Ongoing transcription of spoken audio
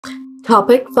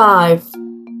Topic 5.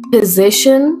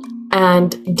 Position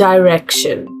and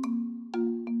direction.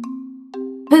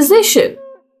 Position.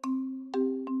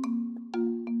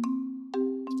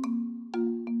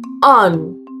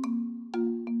 On.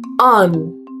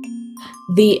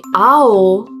 The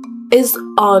owl is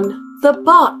on the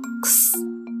box.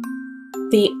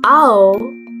 The owl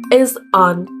is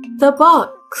on the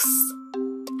box.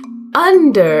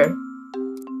 Under.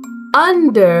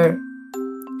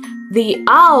 The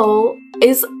owl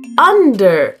is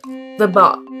under the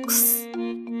box.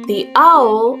 The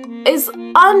owl is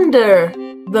under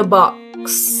the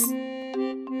box.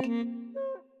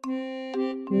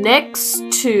 Next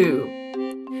to.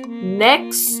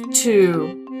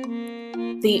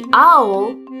 The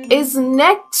owl is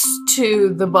next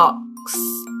to the box.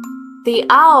 The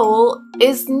owl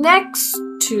is next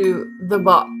to the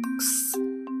box.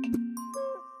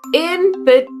 In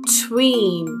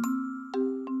between.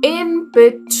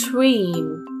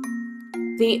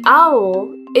 The owl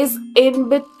is in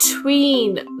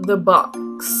between the box.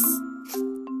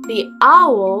 The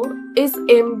owl is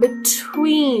in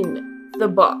between the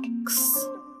box.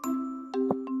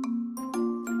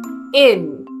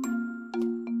 In.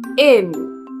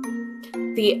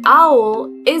 The owl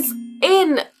is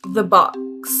in the box.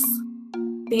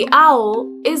 The owl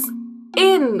is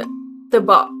in the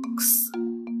box.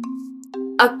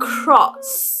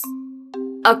 Across.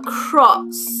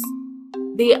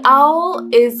 The owl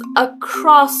is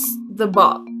across the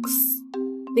box.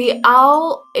 The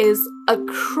owl is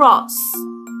across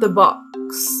the box.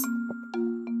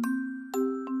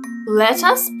 Let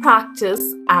us practice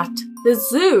at the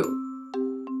zoo.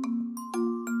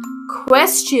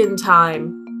 Question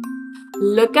time.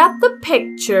 Look at the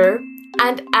picture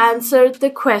and answer the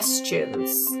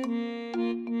questions.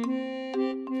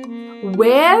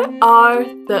 Where are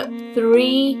the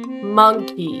 3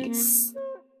 monkeys?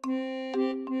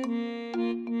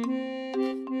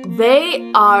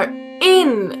 They are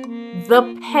in the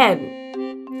pen.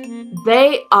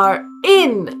 They are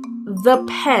in the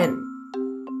pen.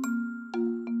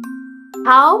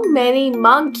 How many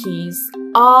monkeys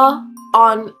are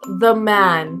on the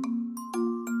man?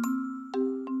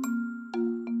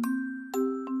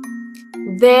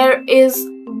 There is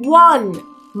 1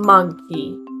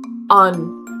 monkey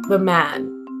on the man.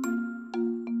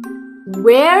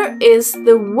 Where is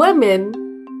the woman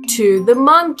to the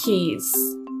monkeys?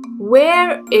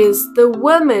 Where is the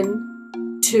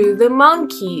woman to the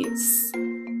monkeys?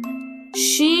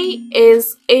 She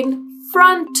is in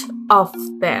front of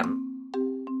them.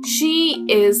 She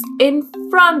is in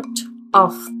front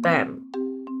of them.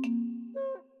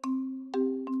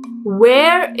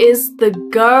 Where is the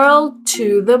girl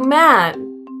to the man?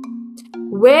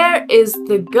 Where is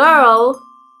the girl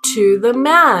to the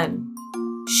man?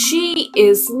 She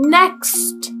is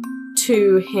next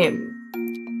to him.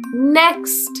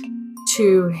 Next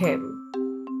to him.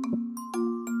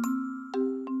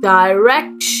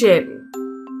 Direction.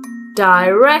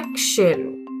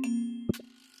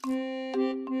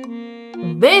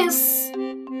 This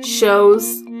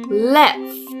shows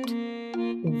left.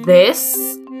 This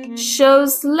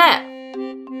shows left.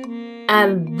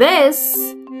 And this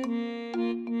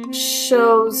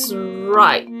shows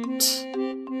right.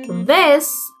 This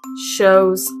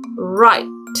shows right.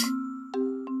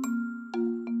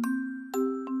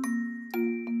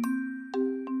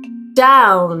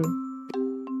 Down.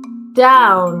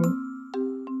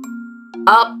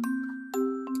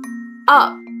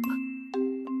 Up.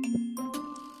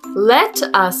 Let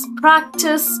us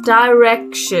practice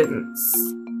directions.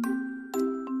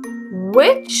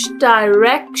 Which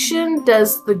direction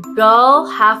does the girl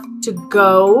have to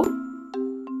go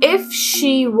if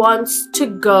she wants to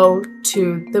go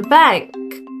to the bank?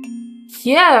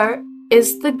 Here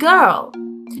is the girl,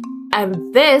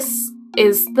 and this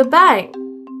is the bank.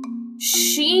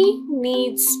 She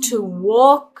needs to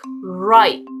walk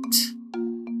right.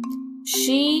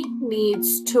 She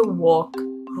needs to walk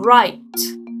right.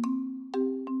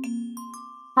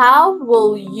 How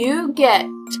will you get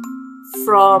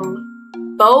from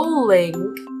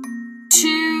bowling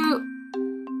to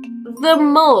the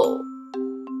mall?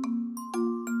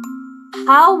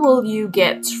 How will you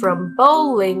get from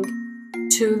bowling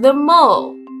to the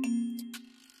mall?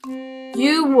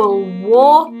 You will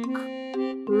walk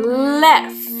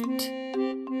left.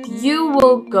 You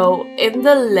will go in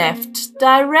the left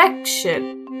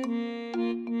direction.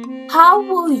 How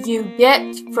will you get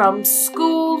from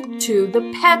school to the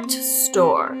pet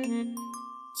store?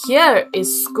 Here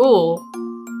is school,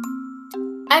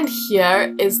 and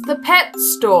here is the pet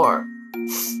store.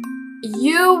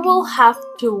 You will have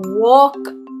to walk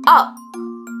up.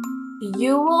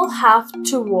 You will have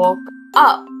to walk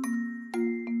up.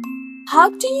 How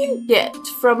do you get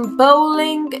from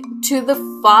bowling to the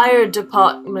fire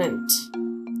department?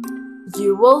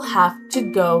 You will have to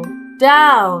go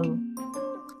down.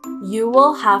 You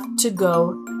will have to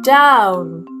go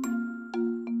down.